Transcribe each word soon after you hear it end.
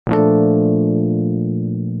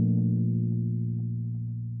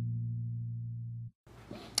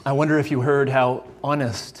I wonder if you heard how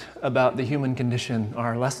honest about the human condition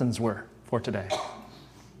our lessons were for today.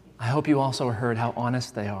 I hope you also heard how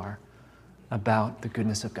honest they are about the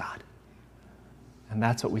goodness of God. And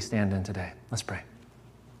that's what we stand in today. Let's pray.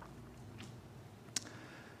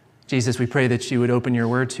 Jesus, we pray that you would open your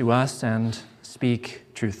word to us and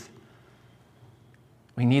speak truth.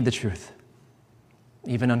 We need the truth,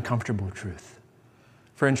 even uncomfortable truth.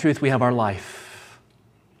 For in truth we have our life.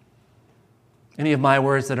 Any of my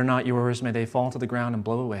words that are not yours, may they fall to the ground and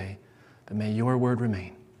blow away, but may your word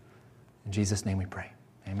remain. In Jesus' name we pray.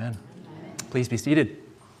 Amen. Please be seated.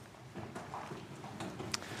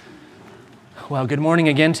 Well, good morning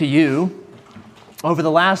again to you. Over the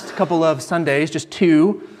last couple of Sundays, just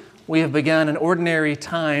two, we have begun an Ordinary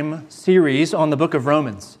Time series on the book of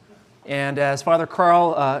Romans. And as Father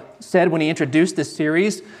Carl said when he introduced this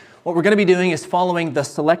series, what we're going to be doing is following the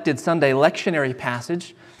selected Sunday lectionary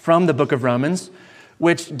passage from the book of Romans,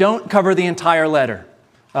 which don't cover the entire letter.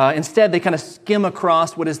 Instead, they kind of skim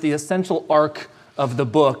across what is the essential arc of the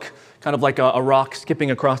book, kind of like a rock skipping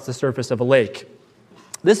across the surface of a lake.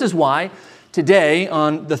 This is why today,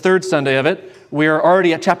 on the third Sunday of it, we are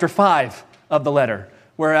already at chapter 5 of the letter,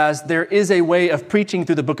 whereas there is a way of preaching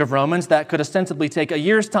through the book of Romans that could ostensibly take a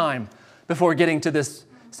year's time before getting to this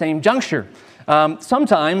same juncture.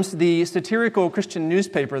 Sometimes the satirical Christian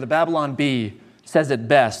newspaper, the Babylon Bee, says it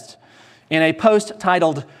best. In a post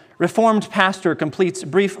titled, "Reformed Pastor Completes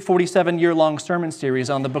Brief 47-Year-Long Sermon Series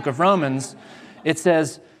on the Book of Romans," it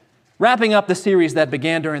says, wrapping up the series that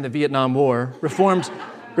began during the Vietnam War, Reformed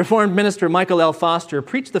minister Michael L. Foster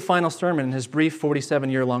preached the final sermon in his brief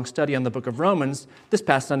 47-year-long study on the book of Romans this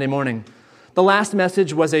past Sunday morning. The last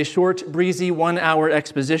message was a short, breezy, 1-hour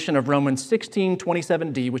exposition of Romans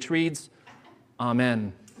 16:27d, which reads,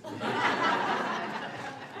 Amen.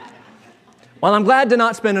 While I'm glad to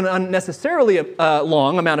not spend an unnecessarily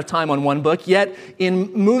long amount of time on one book, yet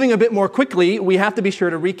in moving a bit more quickly, we have to be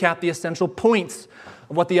sure to recap the essential points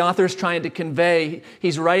of what the author is trying to convey.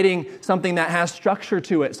 He's writing something that has structure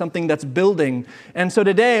to it, something that's building. And so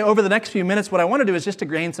today, over the next few minutes, what I want to do is just to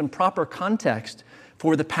gain some proper context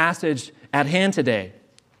for the passage at hand today.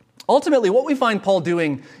 Ultimately, what we find Paul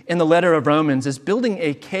doing in the letter of Romans is building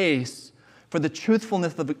a case for the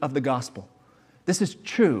truthfulness of the gospel. This is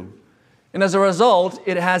true. And as a result,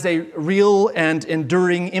 it has a real and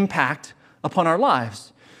enduring impact upon our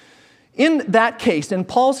lives. In that case, in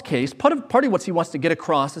Paul's case, part of what he wants to get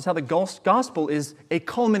across is how the gospel is a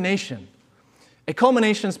culmination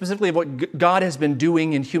specifically of what God has been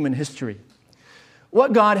doing in human history.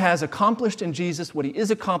 What God has accomplished in Jesus, what he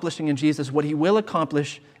is accomplishing in Jesus, what he will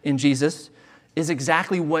accomplish in Jesus is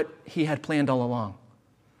exactly what he had planned all along.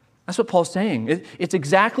 That's what Paul's saying. It's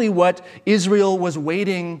exactly what Israel was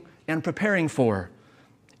waiting and preparing for.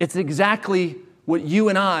 It's exactly what you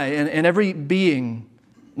and I and every being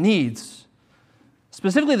needs.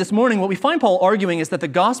 Specifically this morning, what we find Paul arguing is that the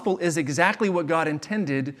gospel is exactly what God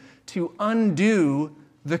intended to undo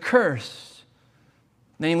the curse,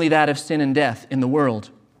 namely that of sin and death in the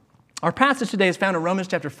world. Our passage today is found in Romans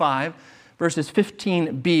chapter 5, verses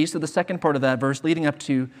 15b, so the second part of that verse, leading up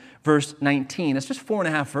to verse 19. It's just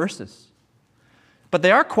 4.5 verses. But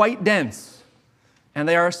they are quite dense. And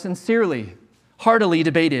they are sincerely, heartily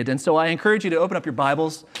debated. And so I encourage you to open up your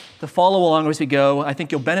Bibles, to follow along as we go. I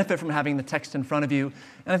think you'll benefit from having the text in front of you.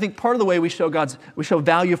 And I think part of the way we show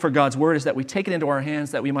value for God's word is that we take it into our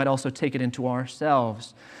hands, that we might also take it into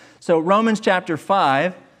ourselves. So Romans chapter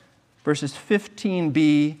 5, verses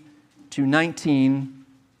 15b to 19,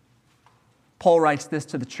 Paul writes this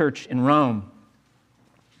to the church in Rome.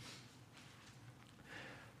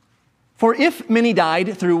 For if many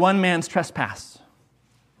died through one man's trespass,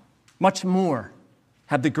 much more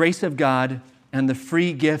have the grace of God and the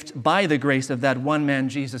free gift by the grace of that one man,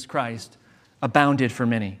 Jesus Christ, abounded for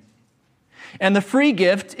many. And the free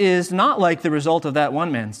gift is not like the result of that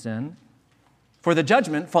one man's sin, for the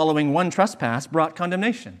judgment following one trespass brought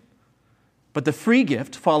condemnation. But the free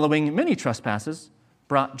gift following many trespasses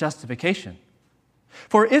brought justification.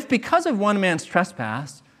 For if because of one man's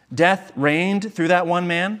trespass, death reigned through that one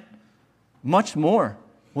man, much more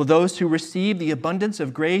will those who receive the abundance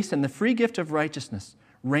of grace and the free gift of righteousness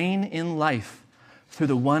reign in life through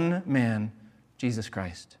the one man, Jesus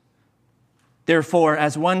Christ. Therefore,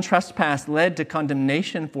 as one trespass led to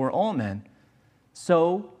condemnation for all men,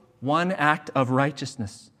 so one act of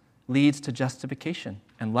righteousness leads to justification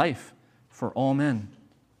and life for all men.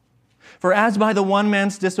 For as by the one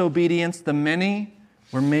man's disobedience the many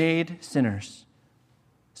were made sinners,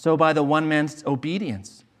 so by the one man's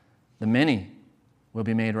obedience the many will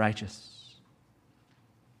be made righteous.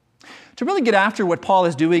 To really get after what Paul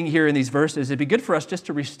is doing here in these verses, it'd be good for us just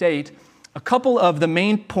to restate a couple of the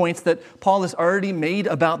main points that Paul has already made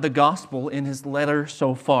about the gospel in his letter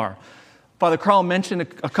so far. Father Carl mentioned a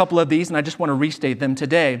couple of these, and I just want to restate them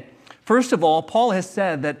today. First of all, Paul has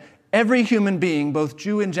said that every human being, both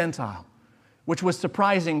Jew and Gentile, which was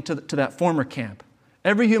surprising to that former camp,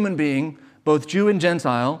 every human being, both Jew and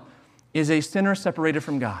Gentile, is a sinner separated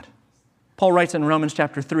from God. Paul writes in Romans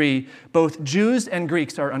chapter 3, both Jews and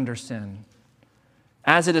Greeks are under sin.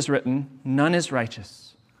 As it is written, none is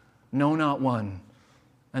righteous, no, not one.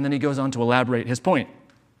 And then he goes on to elaborate his point.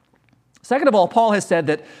 Second of all, Paul has said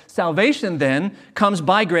that salvation then comes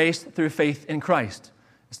by grace through faith in Christ.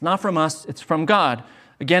 It's not from us, it's from God.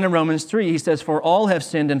 Again in Romans 3, he says, for all have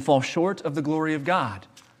sinned and fall short of the glory of God.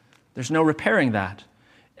 There's no repairing that.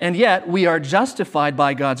 And yet we are justified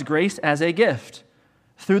by God's grace as a gift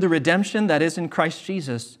through the redemption that is in Christ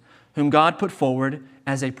Jesus, whom God put forward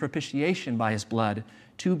as a propitiation by his blood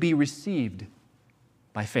to be received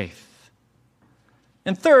by faith.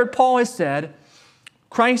 And third, Paul has said,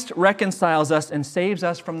 Christ reconciles us and saves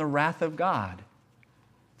us from the wrath of God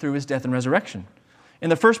through his death and resurrection.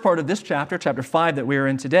 In the first part of this chapter, chapter 5 that we are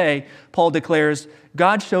in today, Paul declares,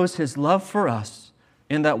 God shows his love for us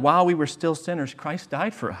in that while we were still sinners, Christ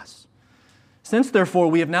died for us. Since, therefore,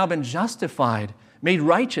 we have now been justified, made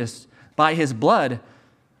righteous by his blood,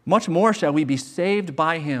 much more shall we be saved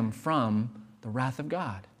by him from the wrath of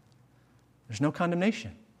God. There's no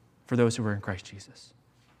condemnation for those who are in Christ Jesus.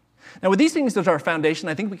 Now, with these things as our foundation,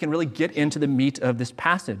 I think we can really get into the meat of this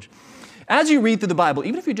passage. As you read through the Bible,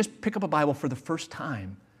 even if you just pick up a Bible for the first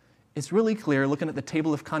time, it's really clear, looking at the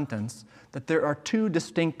table of contents, that there are two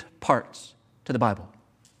distinct parts to the Bible.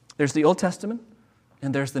 There's the Old Testament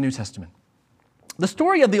and there's the New Testament. The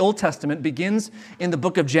story of the Old Testament begins in the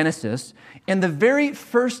book of Genesis, and the very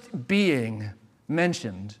first being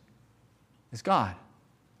mentioned is God.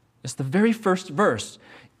 It's the very first verse.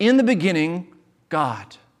 In the beginning,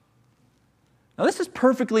 God. Now, this is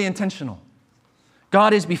perfectly intentional.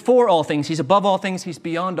 God is before all things. He's above all things. He's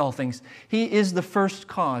beyond all things. He is the first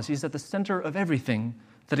cause. He's at the center of everything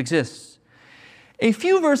that exists. A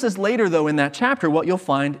few verses later, though, in that chapter, what you'll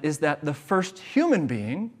find is that the first human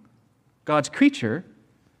being, God's creature,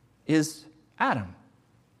 is Adam.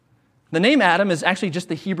 The name Adam is actually just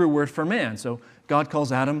the Hebrew word for man. So God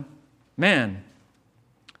calls Adam man.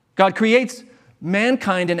 God creates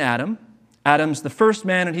mankind in Adam. Adam's the first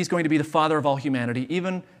man, and he's going to be the father of all humanity,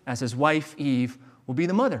 even as his wife, Eve, will be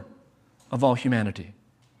the mother of all humanity.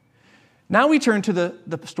 Now we turn to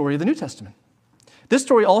the story of the New Testament. This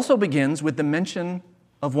story also begins with the mention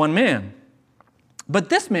of one man. But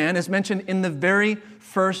this man is mentioned in the very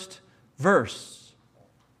first verse,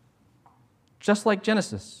 just like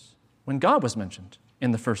Genesis, when God was mentioned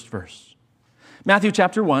in the first verse. Matthew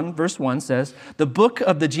chapter 1, verse 1 says, the book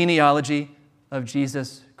of the genealogy of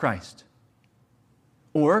Jesus Christ.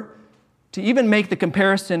 Or, to even make the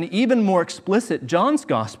comparison even more explicit, John's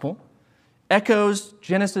gospel echoes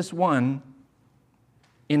Genesis 1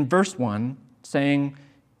 in verse 1, saying,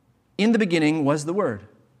 in the beginning was the Word,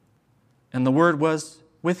 and the Word was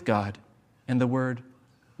with God, and the Word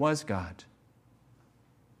was God.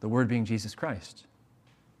 The Word being Jesus Christ.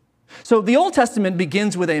 So the Old Testament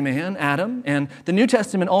begins with a man, Adam, and the New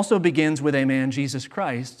Testament also begins with a man, Jesus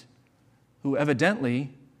Christ, who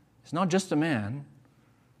evidently is not just a man,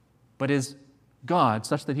 but is God,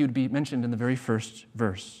 such that he would be mentioned in the very first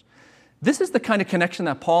verse. This is the kind of connection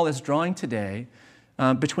that Paul is drawing today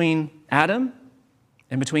between Adam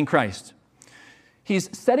and between Christ. He's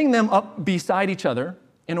setting them up beside each other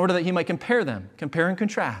in order that he might compare them, compare and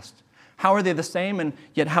contrast. How are they the same, and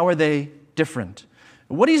yet how are they different?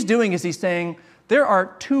 What he's doing is he's saying there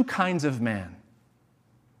are two kinds of man.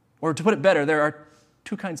 Or to put it better, there are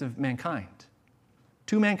two kinds of mankind.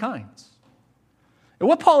 Two mankinds. And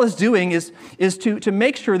what Paul is doing is to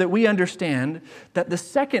make sure that we understand that the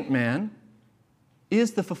second man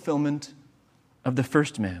is the fulfillment of the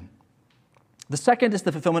first man. The second is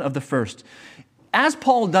the fulfillment of the first. As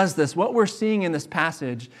Paul does this, what we're seeing in this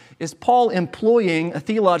passage is Paul employing a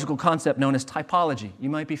theological concept known as typology. You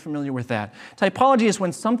might be familiar with that. Typology is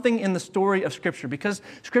when something in the story of Scripture, because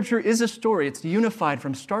Scripture is a story, it's unified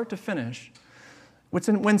from start to finish,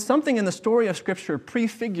 when something in the story of Scripture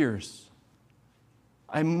prefigures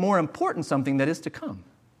a more important something that is to come.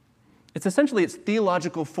 It's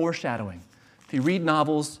theological foreshadowing. If you read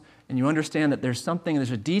novels and you understand that there's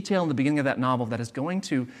a detail in the beginning of that novel that is going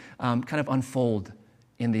to kind of unfold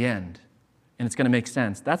in the end, and it's going to make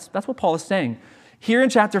sense. That's what Paul is saying. Here in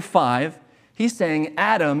chapter 5, he's saying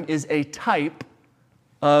Adam is a type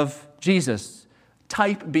of Jesus,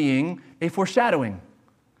 type being a foreshadowing.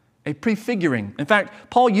 a prefiguring. In fact,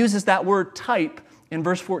 Paul uses that word type in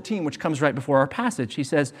verse 14, which comes right before our passage. He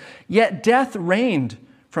says, "Yet death reigned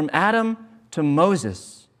from Adam to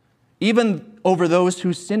Moses, even over those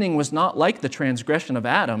whose sinning was not like the transgression of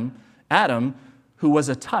Adam, who was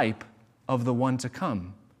a type of the one to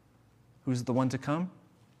come." Who's the one to come?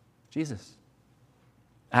 Jesus.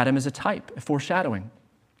 Adam is a type, a foreshadowing.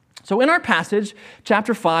 So in our passage,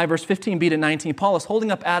 chapter 5, verse 15b to 19, Paul is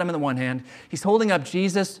holding up Adam in the one hand. He's holding up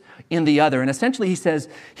Jesus in the other. And essentially he says,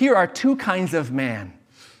 here are two kinds of man.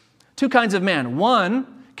 Two kinds of man.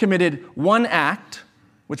 One committed one act,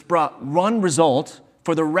 which brought one result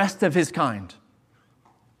for the rest of his kind.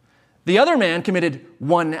 The other man committed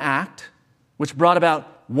one act, which brought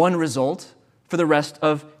about one result for the rest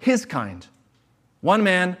of his kind. One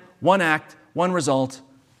man, one act, one result.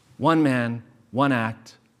 One man, one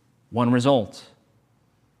act, one result.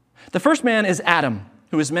 The first man is Adam,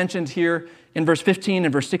 who is mentioned here in verse 15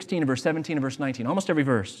 and verse 16 and verse 17 and verse 19, almost every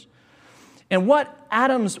verse. And what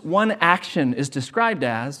Adam's one action is described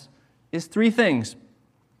as is three things.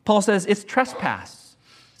 Paul says it's trespass.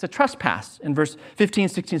 It's a trespass. In verse 15,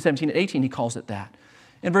 16, 17, and 18, he calls it that.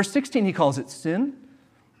 In verse 16, he calls it sin.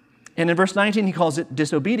 And in verse 19, he calls it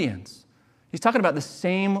disobedience. He's talking about the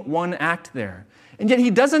same one act there. And yet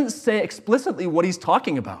he doesn't say explicitly what he's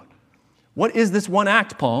talking about. What is this one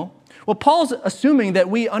act, Paul? Well, Paul's assuming that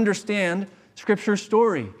we understand Scripture's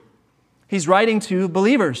story. He's writing to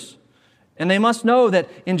believers. And they must know that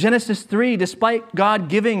in Genesis 3, despite God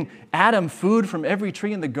giving Adam food from every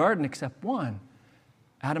tree in the garden except one,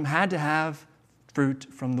 Adam had to have fruit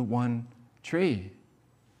from the one tree.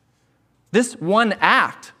 This one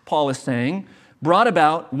act, Paul is saying, brought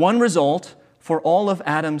about one result for all of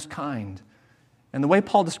Adam's kind. And the way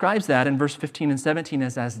Paul describes that in verse 15 and 17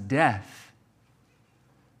 is as death.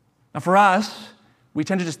 Now for us, we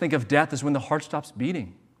tend to just think of death as when the heart stops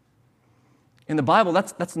beating. In the Bible,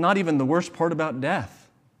 that's not even the worst part about death.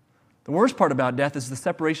 The worst part about death is the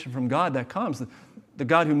separation from God that comes. The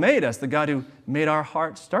God who made us, the God who made our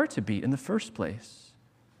hearts start to beat in the first place.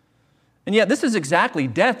 And yet death is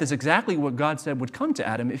exactly what God said would come to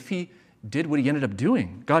Adam if he did what he ended up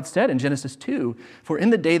doing. God said in Genesis 2, "For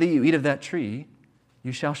in the day that you eat of that tree,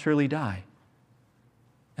 you shall surely die."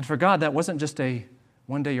 And for God, that wasn't just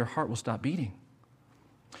one day your heart will stop beating.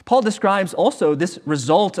 Paul describes also this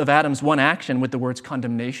result of Adam's one action with the words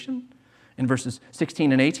condemnation in verses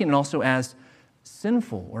 16 and 18, and also as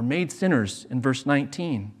sinful or made sinners in verse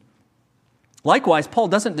 19. Likewise, Paul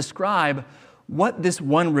doesn't describe what this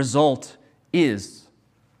one result is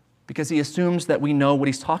because he assumes that we know what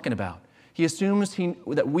he's talking about. He assumes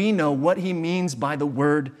that we know what he means by the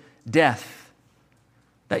word death.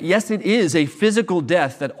 That yes, it is a physical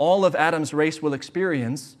death that all of Adam's race will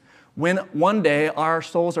experience when one day our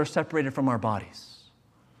souls are separated from our bodies.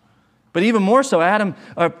 But even more so,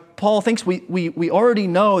 Paul thinks we already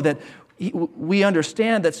know that we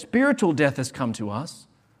understand that spiritual death has come to us,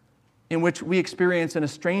 in which we experience an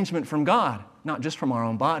estrangement from God, not just from our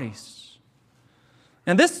own bodies.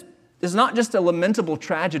 And this is not just a lamentable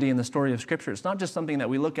tragedy in the story of Scripture. It's not just something that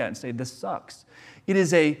we look at and say, this sucks. It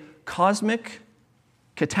is a cosmic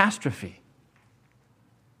catastrophe.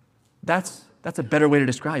 That's a better way to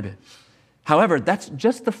describe it. However, that's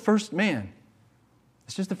just the first man.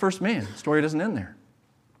 It's just the first man. The story doesn't end there.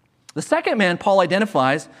 The second man Paul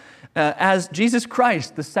identifies as Jesus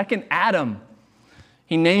Christ, the second Adam.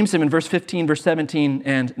 He names him in verse 15, verse 17,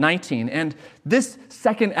 and 19. And this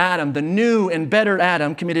second Adam, the new and better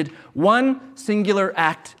Adam, committed one singular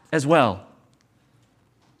act as well.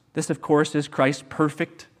 This, of course, is Christ's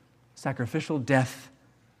perfect sacrificial death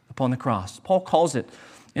upon the cross. Paul calls it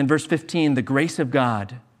in verse 15 the grace of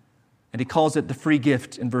God, and he calls it the free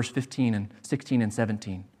gift in verse 15 and 16 and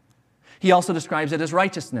 17. He also describes it as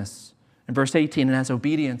righteousness in verse 18 and as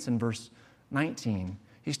obedience in verse 19.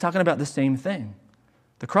 He's talking about the same thing.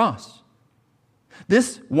 The cross.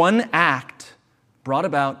 This one act brought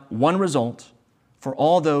about one result for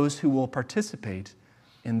all those who will participate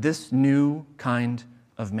in this new kind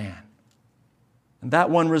of man. And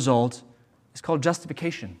that one result is called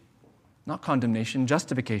justification. Not condemnation,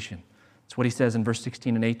 justification. That's what he says in verse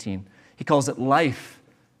 16 and 18. He calls it life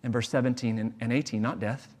in verse 17 and 18, not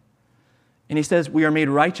death. And he says we are made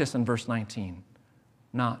righteous in verse 19,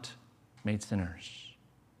 not made sinners.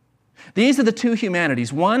 These are the two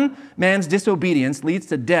humanities. One man's disobedience leads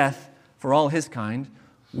to death for all his kind.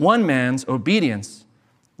 One man's obedience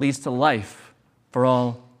leads to life for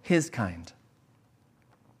all his kind.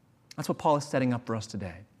 That's what Paul is setting up for us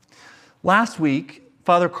today. Last week,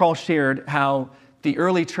 Father Carl shared how the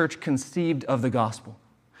early church conceived of the gospel.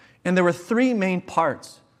 And there were three main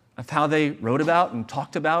parts of how they wrote about and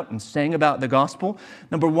talked about and sang about the gospel.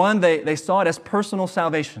 Number one, they saw it as personal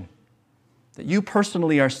salvation, that you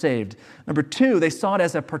personally are saved. Number two, they saw it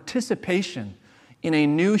as a participation in a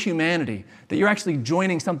new humanity, that you're actually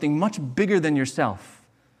joining something much bigger than yourself,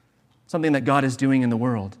 something that God is doing in the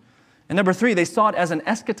world. And number three, they saw it as an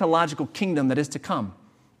eschatological kingdom that is to come.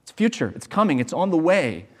 It's future, it's coming, it's on the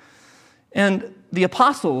way. And the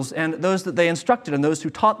apostles and those that they instructed and those who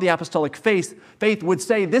taught the apostolic faith would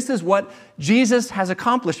say, this is what Jesus has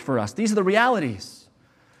accomplished for us. These are the realities.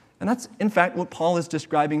 And that's, in fact, what Paul is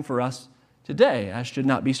describing for us today, as should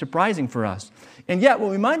not be surprising for us. And yet,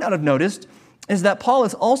 what we might not have noticed is that Paul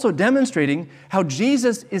is also demonstrating how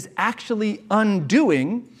Jesus is actually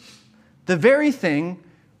undoing the very thing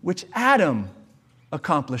which Adam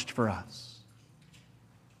accomplished for us.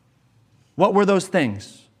 What were those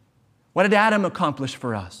things? What did Adam accomplish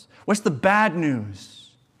for us? What's the bad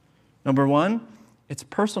news? Number one, it's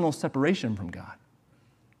personal separation from God.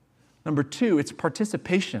 Number two, it's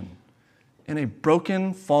participation in a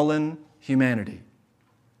broken, fallen humanity.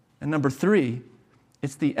 And number three,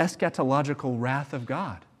 it's the eschatological wrath of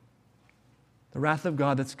God. The wrath of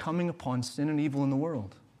God that's coming upon sin and evil in the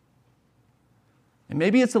world. And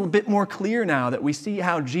maybe it's a bit more clear now that we see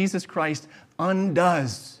how Jesus Christ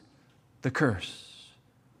undoes the curse.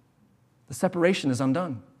 The separation is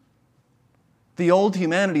undone. The old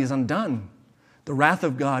humanity is undone. The wrath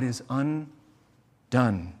of God is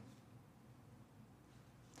undone.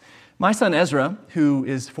 My son Ezra, who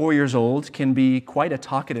is 4 years old, can be quite a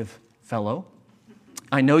talkative fellow.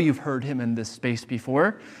 I know you've heard him in this space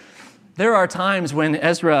before. There are times when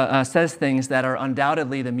Ezra says things that are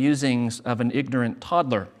undoubtedly the musings of an ignorant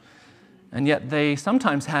toddler, and yet they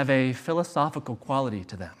sometimes have a philosophical quality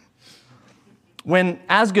to them. When,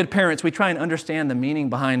 as good parents, we try and understand the meaning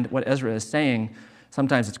behind what Ezra is saying,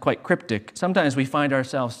 sometimes it's quite cryptic. Sometimes we find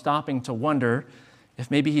ourselves stopping to wonder if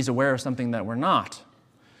maybe he's aware of something that we're not.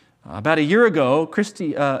 About a year ago,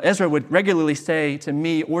 Ezra would regularly say to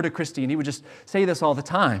me or to Christy, and he would just say this all the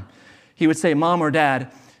time. He would say, Mom or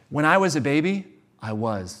Dad, when I was a baby, I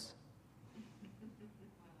was.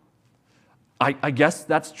 I guess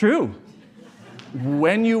that's true.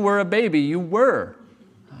 When you were a baby, you were.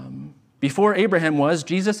 Before Abraham was,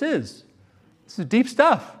 Jesus is. This is deep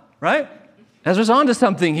stuff, right? Ezra's on to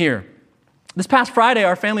something here. This past Friday,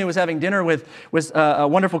 our family was having dinner with a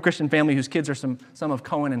wonderful Christian family whose kids are some of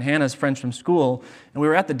Cohen and Hannah's friends from school. And we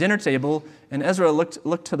were at the dinner table, and Ezra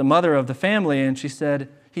looked to the mother of the family, and he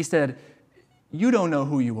said, you don't know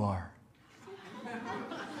who you are.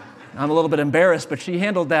 I'm a little bit embarrassed, but she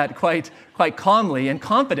handled that quite calmly and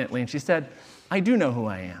confidently, and she said, I do know who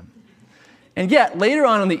I am. And yet, later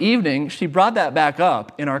on in the evening, she brought that back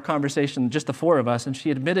up in our conversation, just the four of us, and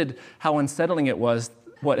she admitted how unsettling it was,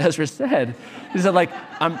 what Ezra said. She said,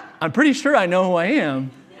 I'm pretty sure I know who I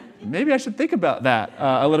am. Maybe I should think about that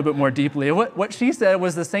a little bit more deeply. And what she said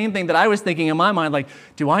was the same thing that I was thinking in my mind,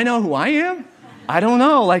 do I know who I am? I don't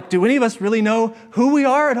know. Do any of us really know who we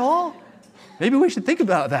are at all? Maybe we should think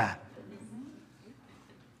about that.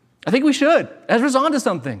 I think we should. Ezra's on to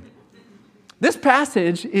something. This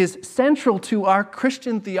passage is central to our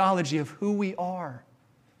Christian theology of who we are.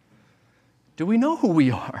 Do we know who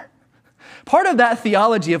we are? Part of that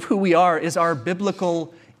theology of who we are is our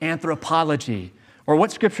biblical anthropology, or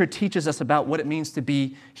what Scripture teaches us about what it means to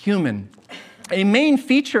be human. A main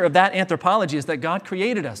feature of that anthropology is that God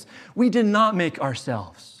created us. We did not make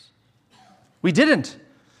ourselves. We didn't.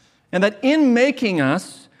 And that in making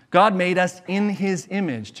us, God made us in His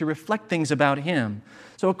image to reflect things about Him.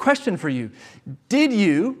 So a question for you, did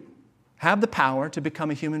you have the power to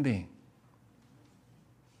become a human being?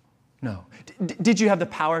 No. Did you have the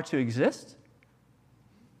power to exist?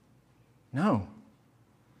 No.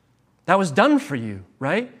 That was done for you,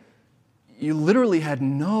 right? You literally had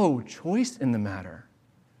no choice in the matter.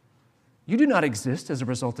 You do not exist as a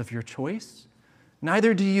result of your choice.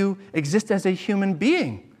 Neither do you exist as a human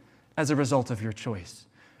being as a result of your choice.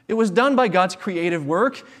 It was done by God's creative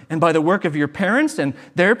work and by the work of your parents and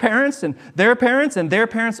their parents and their parents and their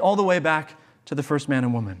parents all the way back to the first man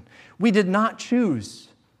and woman. We did not choose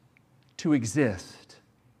to exist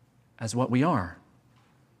as what we are.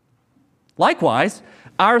 Likewise,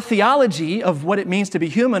 our theology of what it means to be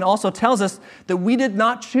human also tells us that we did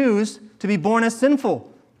not choose to be born as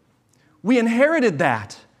sinful. We inherited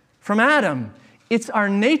that from Adam. It's our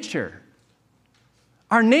nature.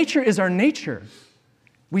 Our nature is our nature.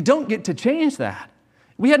 We don't get to change that.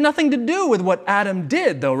 We had nothing to do with what Adam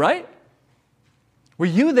did, though, right? Were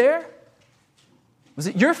you there? Was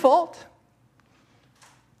it your fault?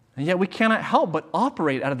 And yet we cannot help but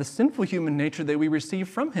operate out of the sinful human nature that we receive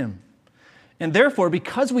from him. And therefore,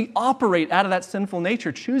 because we operate out of that sinful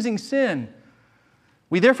nature, choosing sin,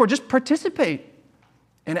 we therefore just participate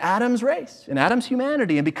in Adam's race, in Adam's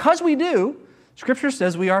humanity. And because we do, Scripture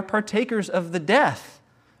says we are partakers of the death,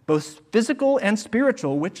 both physical and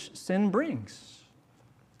spiritual, which sin brings.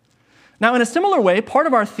 Now, in a similar way, part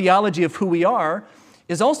of our theology of who we are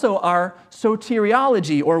is also our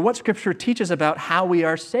soteriology, or what Scripture teaches about how we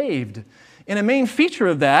are saved. And a main feature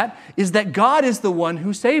of that is that God is the one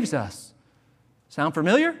who saves us. Sound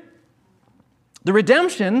familiar? The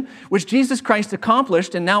redemption which Jesus Christ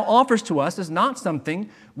accomplished and now offers to us is not something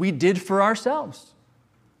we did for ourselves.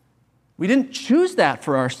 We didn't choose that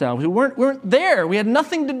for ourselves. We weren't there. We had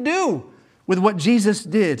nothing to do with what Jesus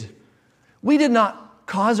did. We did not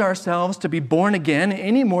cause ourselves to be born again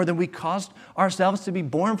any more than we caused ourselves to be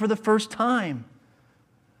born for the first time.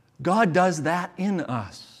 God does that in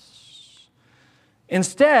us.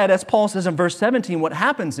 Instead, as Paul says in verse 17, what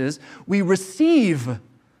happens is we receive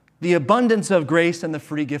the abundance of grace and the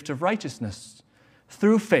free gift of righteousness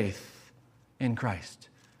through faith in Christ.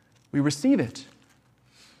 We receive it.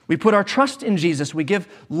 We put our trust in Jesus. We give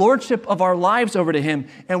lordship of our lives over to Him.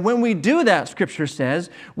 And when we do that, Scripture says,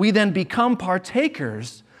 we then become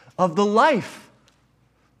partakers of the life,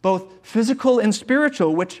 both physical and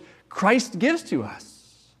spiritual, which Christ gives to us.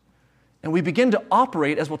 And we begin to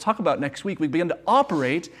operate, as we'll talk about next week, we begin to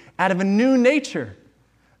operate out of a new nature.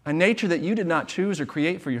 A nature that you did not choose or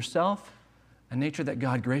create for yourself, a nature that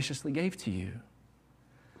God graciously gave to you.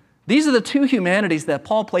 These are the two humanities that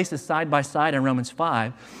Paul places side by side in Romans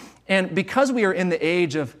 5. And because we are in the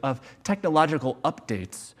age of technological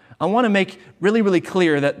updates, I want to make really, really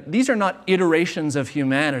clear that these are not iterations of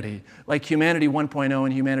humanity, like humanity 1.0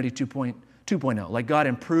 and humanity 2.0, like God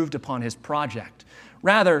improved upon His project.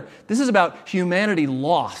 Rather, this is about humanity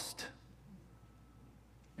lost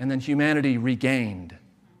and then humanity regained.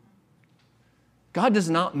 God does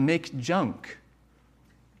not make junk.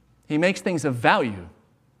 He makes things of value.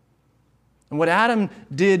 And what Adam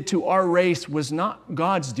did to our race was not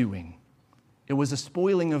God's doing. It was a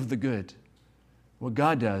spoiling of the good. What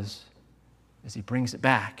God does is He brings it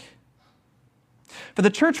back. For the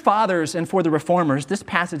church fathers and for the reformers, this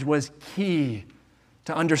passage was key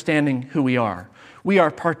to understanding who we are. We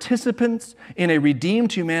are participants in a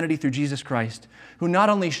redeemed humanity through Jesus Christ, who not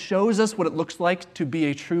only shows us what it looks like to be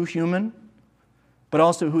a true human, but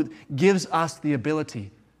also who gives us the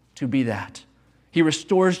ability to be that. He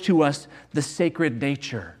restores to us the sacred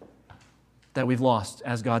nature that we've lost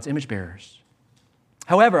as God's image bearers.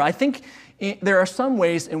 However, I think there are some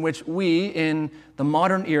ways in which we, in the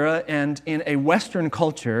modern era and in a Western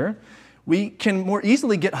culture, we can more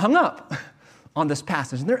easily get hung up on this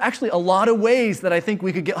passage. And there are actually a lot of ways that I think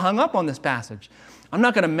we could get hung up on this passage. I'm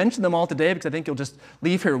not going to mention them all today because I think you'll just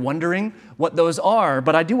leave here wondering what those are,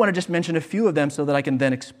 but I do want to just mention a few of them so that I can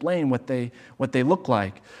then explain what they look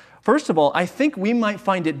like. First of all, I think we might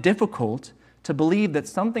find it difficult to believe that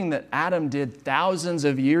something that Adam did thousands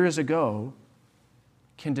of years ago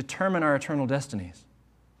can determine our eternal destinies.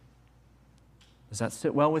 Does that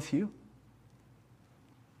sit well with you?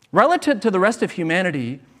 Relative to the rest of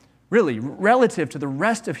humanity, really, relative to the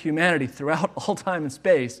rest of humanity throughout all time and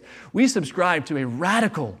space, we subscribe to a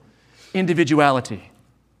radical individuality.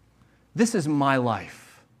 This is my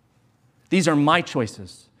life. These are my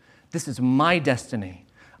choices. This is my destiny.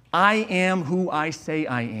 I am who I say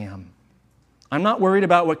I am. I'm not worried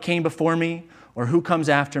about what came before me or who comes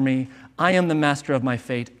after me. I am the master of my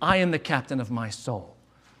fate. I am the captain of my soul,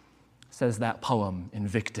 says that poem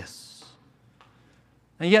Invictus.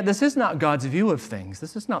 And yet, this is not God's view of things.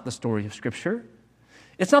 This is not the story of Scripture.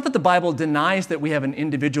 It's not that the Bible denies that we have an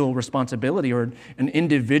individual responsibility or an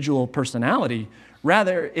individual personality.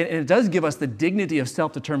 Rather, it does give us the dignity of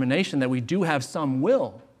self-determination that we do have some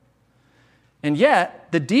will. And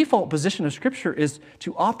yet, the default position of Scripture is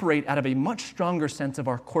to operate out of a much stronger sense of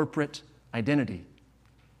our corporate identity.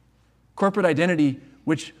 Corporate identity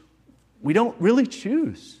which we don't really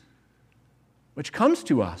choose, which comes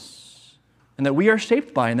to us, and that we are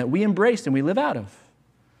shaped by, and that we embrace and we live out of.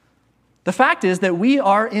 The fact is that we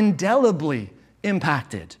are indelibly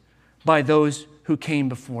impacted by those who came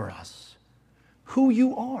before us. Who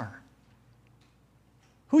you are.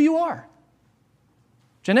 Who you are.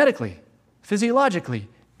 Genetically, physiologically,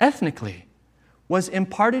 ethnically, was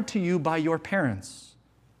imparted to you by your parents.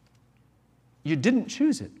 You didn't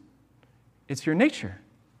choose it. It's your nature.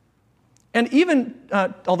 And even,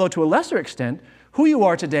 although to a lesser extent, who you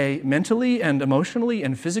are today mentally and emotionally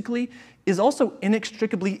and physically is also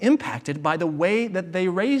inextricably impacted by the way that they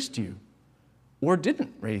raised you or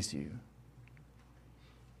didn't raise you.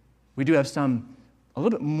 We do have a a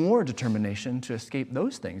little bit more determination to escape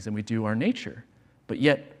those things than we do our nature, but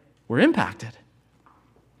yet we're impacted.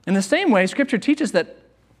 In the same way, Scripture teaches that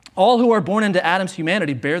all who are born into Adam's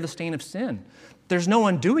humanity bear the stain of sin. There's no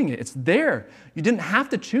undoing it. It's there. You didn't have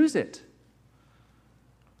to choose it.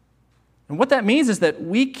 And what that means is that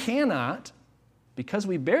we cannot, because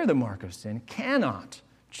we bear the mark of sin, cannot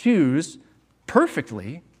choose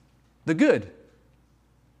perfectly the good.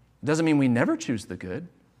 It doesn't mean we never choose the good,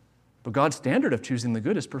 but God's standard of choosing the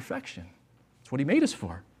good is perfection. It's what He made us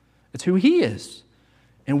for. It's who He is.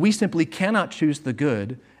 And we simply cannot choose the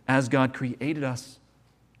good as God created us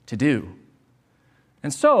to do.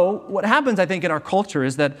 And so what happens, I think, in our culture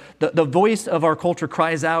is that the voice of our culture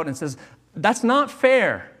cries out and says, that's not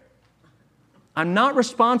fair. I'm not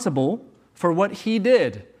responsible for what he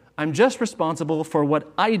did. I'm just responsible for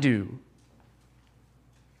what I do.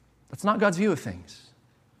 That's not God's view of things.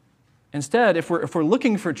 Instead, if we're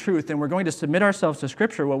looking for truth and we're going to submit ourselves to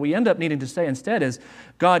Scripture, what we end up needing to say instead is,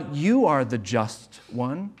 God, you are the just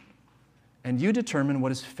one, and you determine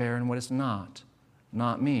what is fair and what is not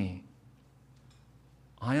me.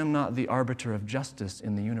 I am not the arbiter of justice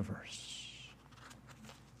in the universe.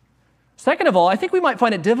 Second of all, I think we might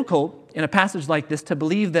find it difficult in a passage like this to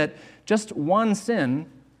believe that just one sin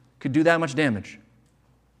could do that much damage.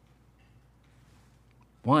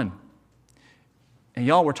 One. And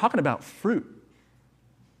y'all, we're talking about fruit.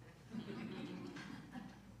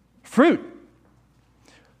 Fruit.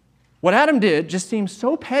 What Adam did just seems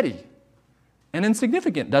so petty and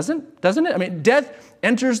insignificant, doesn't it? I mean, death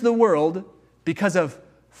enters the world because of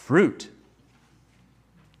fruit.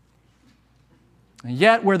 And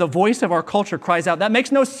yet, where the voice of our culture cries out, that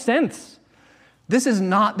makes no sense. This is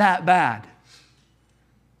not that bad.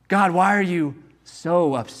 God, why are you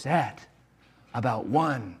so upset about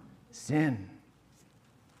one sin?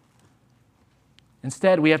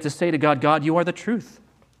 Instead, we have to say to God, God, you are the truth.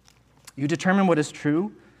 You determine what is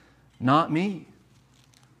true, not me.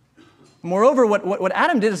 Moreover, what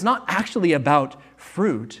Adam did is not actually about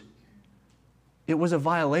fruit. It was a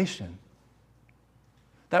violation.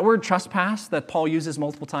 That word trespass that Paul uses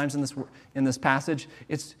multiple times in this passage,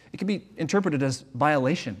 it can be interpreted as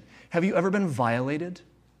violation. Have you ever been violated?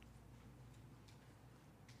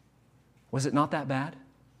 Was it not that bad?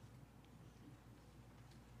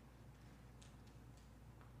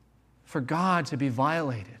 For God to be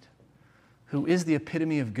violated, who is the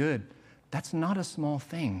epitome of good, that's not a small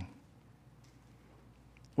thing.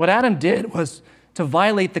 What Adam did was to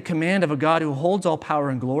violate the command of a God who holds all power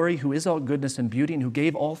and glory, who is all goodness and beauty, and who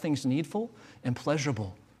gave all things needful and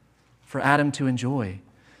pleasurable for Adam to enjoy.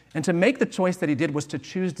 And to make the choice that he did was to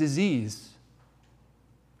choose disease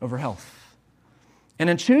over health. And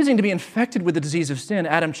in choosing to be infected with the disease of sin,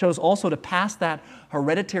 Adam chose also to pass that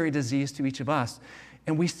hereditary disease to each of us.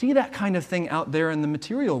 And we see that kind of thing out there in the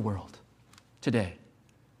material world today.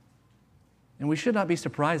 And we should not be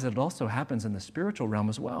surprised that it also happens in the spiritual realm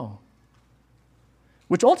as well.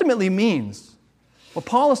 Which ultimately means what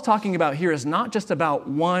Paul is talking about here is not just about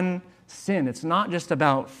one sin. It's not just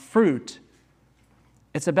about fruit.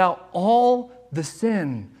 It's about all the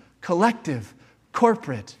sin, collective,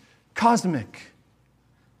 corporate, cosmic,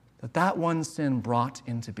 that one sin brought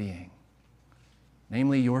into being.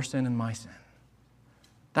 Namely, your sin and my sin.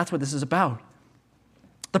 That's what this is about.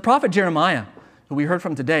 The prophet Jeremiah, who we heard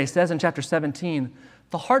from today, says in chapter 17,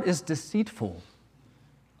 the heart is deceitful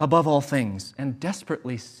above all things and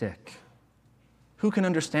desperately sick. Who can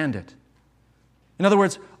understand it? In other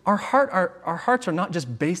words, our hearts are not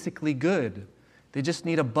just basically good. They just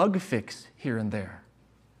need a bug fix here and there.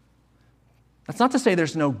 That's not to say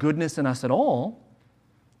there's no goodness in us at all.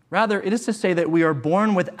 Rather, it is to say that we are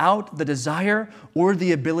born without the desire or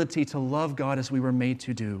the ability to love God as we were made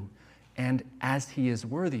to do and as He is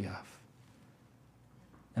worthy of.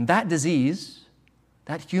 And that disease,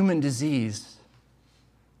 that human disease,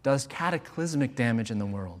 does cataclysmic damage in the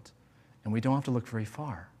world, and we don't have to look very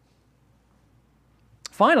far.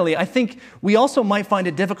 Finally, I think we also might find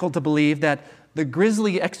it difficult to believe that the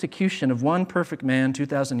grisly execution of one perfect man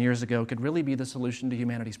 2,000 years ago could really be the solution to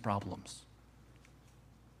humanity's problems.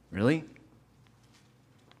 Really?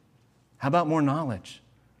 How about more knowledge?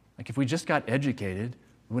 Like if we just got educated,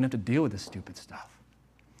 we wouldn't have to deal with this stupid stuff.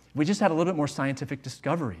 If we just had a little bit more scientific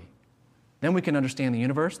discovery, then we can understand the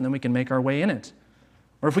universe and then we can make our way in it.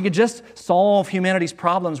 Or if we could just solve humanity's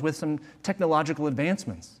problems with some technological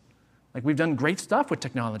advancements. Like we've done great stuff with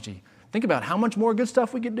technology. Think about how much more good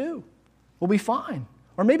stuff we could do. We'll be fine.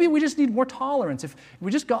 Or maybe we just need more tolerance. If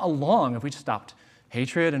we just got along, if we just stopped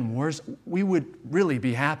hatred and wars, we would really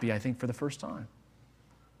be happy, I think, for the first time.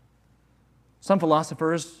 Some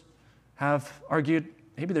philosophers have argued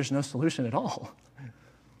maybe there's no solution at all.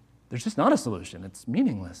 there's just not a solution. It's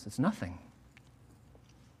meaningless. It's nothing.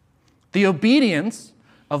 The obedience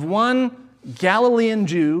of one Galilean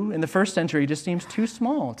Jew in the first century just seems too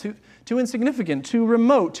small, too insignificant, too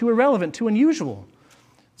remote, too irrelevant, too unusual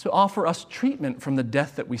to offer us treatment from the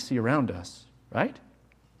death that we see around us, right?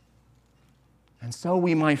 And so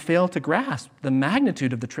we might fail to grasp the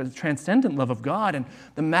magnitude of the transcendent love of God and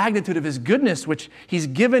the magnitude of His goodness, which He's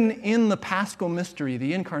given in the Paschal mystery,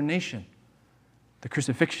 the incarnation, the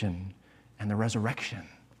crucifixion, and the resurrection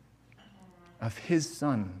of His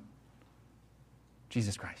Son,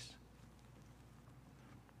 Jesus Christ.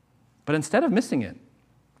 But instead of missing it,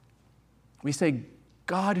 we say,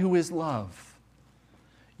 God who is love,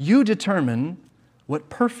 you determine what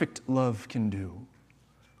perfect love can do,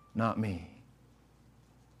 not me.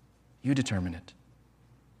 You determine it.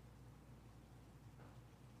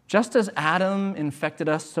 Just as Adam infected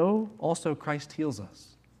us, so also Christ heals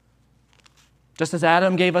us. Just as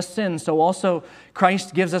Adam gave us sin, so also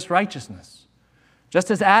Christ gives us righteousness. Just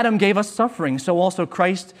as Adam gave us suffering, so also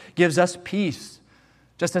Christ gives us peace.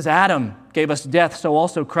 Just as Adam gave us death, so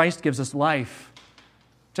also Christ gives us life.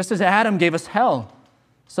 Just as Adam gave us hell,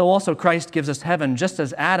 so also Christ gives us heaven. Just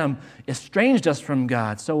as Adam estranged us from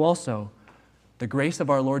God, so also the grace of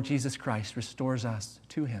our Lord Jesus Christ restores us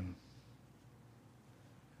to Him.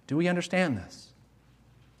 Do we understand this?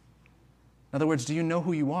 In other words, do you know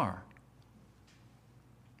who you are?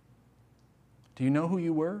 Do you know who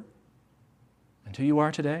you were and who you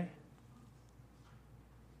are today?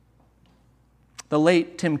 The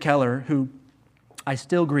late Tim Keller, who I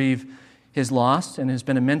still grieve his loss and has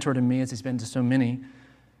been a mentor to me as he's been to so many,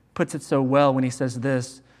 puts it so well when he says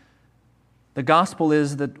this: the gospel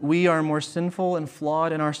is that we are more sinful and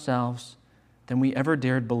flawed in ourselves than we ever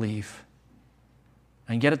dared believe.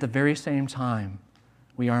 And yet at the very same time,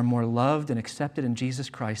 we are more loved and accepted in Jesus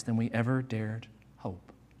Christ than we ever dared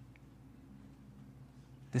hope.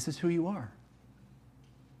 This is who you are.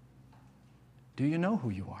 Do you know who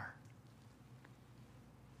you are?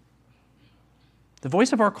 The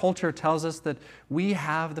voice of our culture tells us that we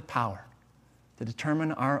have the power to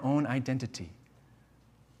determine our own identity.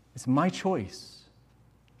 It's my choice.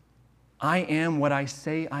 I am what I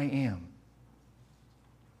say I am.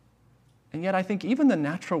 And yet I think even the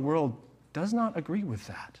natural world does not agree with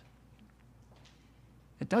that.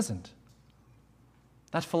 It doesn't.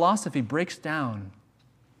 That philosophy breaks down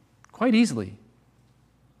quite easily.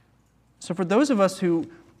 So for those of us who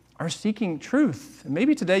are seeking truth, and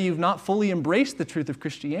maybe today you've not fully embraced the truth of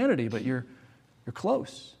Christianity, but you're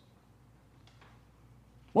close.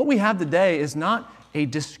 What we have today is not a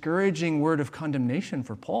discouraging word of condemnation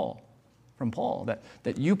from Paul,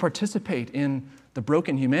 that you participate in the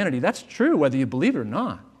broken humanity. That's true whether you believe it or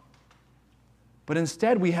not. But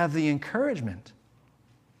instead we have the encouragement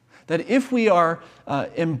that if we are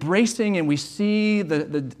embracing and we see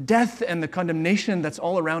the death and the condemnation that's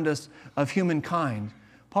all around us of humankind,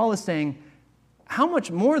 Paul is saying, how much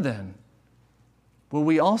more then will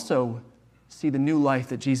we also see the new life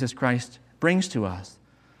that Jesus Christ brings to us?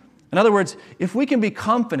 In other words, if we can be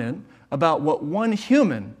confident about what one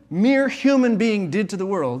mere human being did to the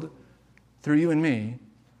world through you and me,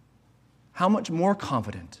 how much more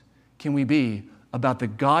confident can we be about the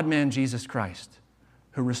God-man Jesus Christ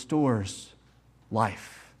who restores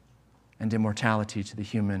life and immortality to the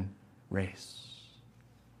human race?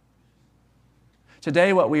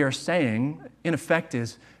 Today, what we are saying, in effect,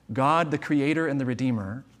 is God, the Creator and the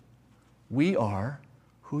Redeemer, we are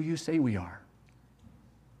who you say we are.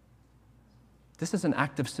 This is an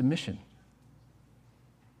act of submission.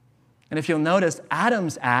 And if you'll notice,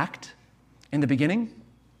 Adam's act in the beginning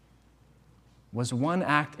was one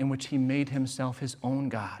act in which he made himself his own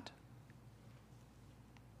God.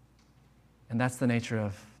 And that's the nature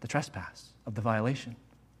of the trespass, of the violation.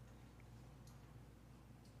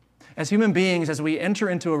 As human beings, as we enter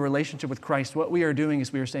into a relationship with Christ, what we are doing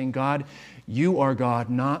is we are saying, God, you are God,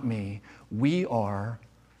 not me. We are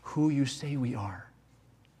who you say we are.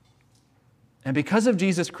 And because of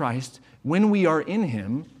Jesus Christ, when we are in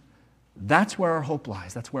Him, that's where our hope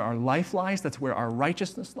lies. That's where our life lies. That's where our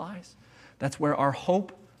righteousness lies. That's where our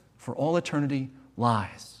hope for all eternity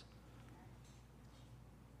lies.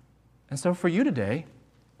 And so for you today,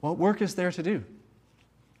 what work is there to do?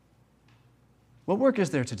 What work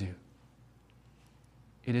is there to do?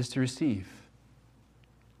 It is to receive.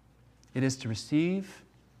 It is to receive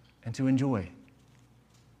and to enjoy.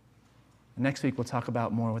 And next week, we'll talk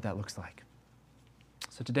about more what that looks like.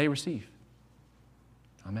 So today, receive.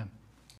 Amen.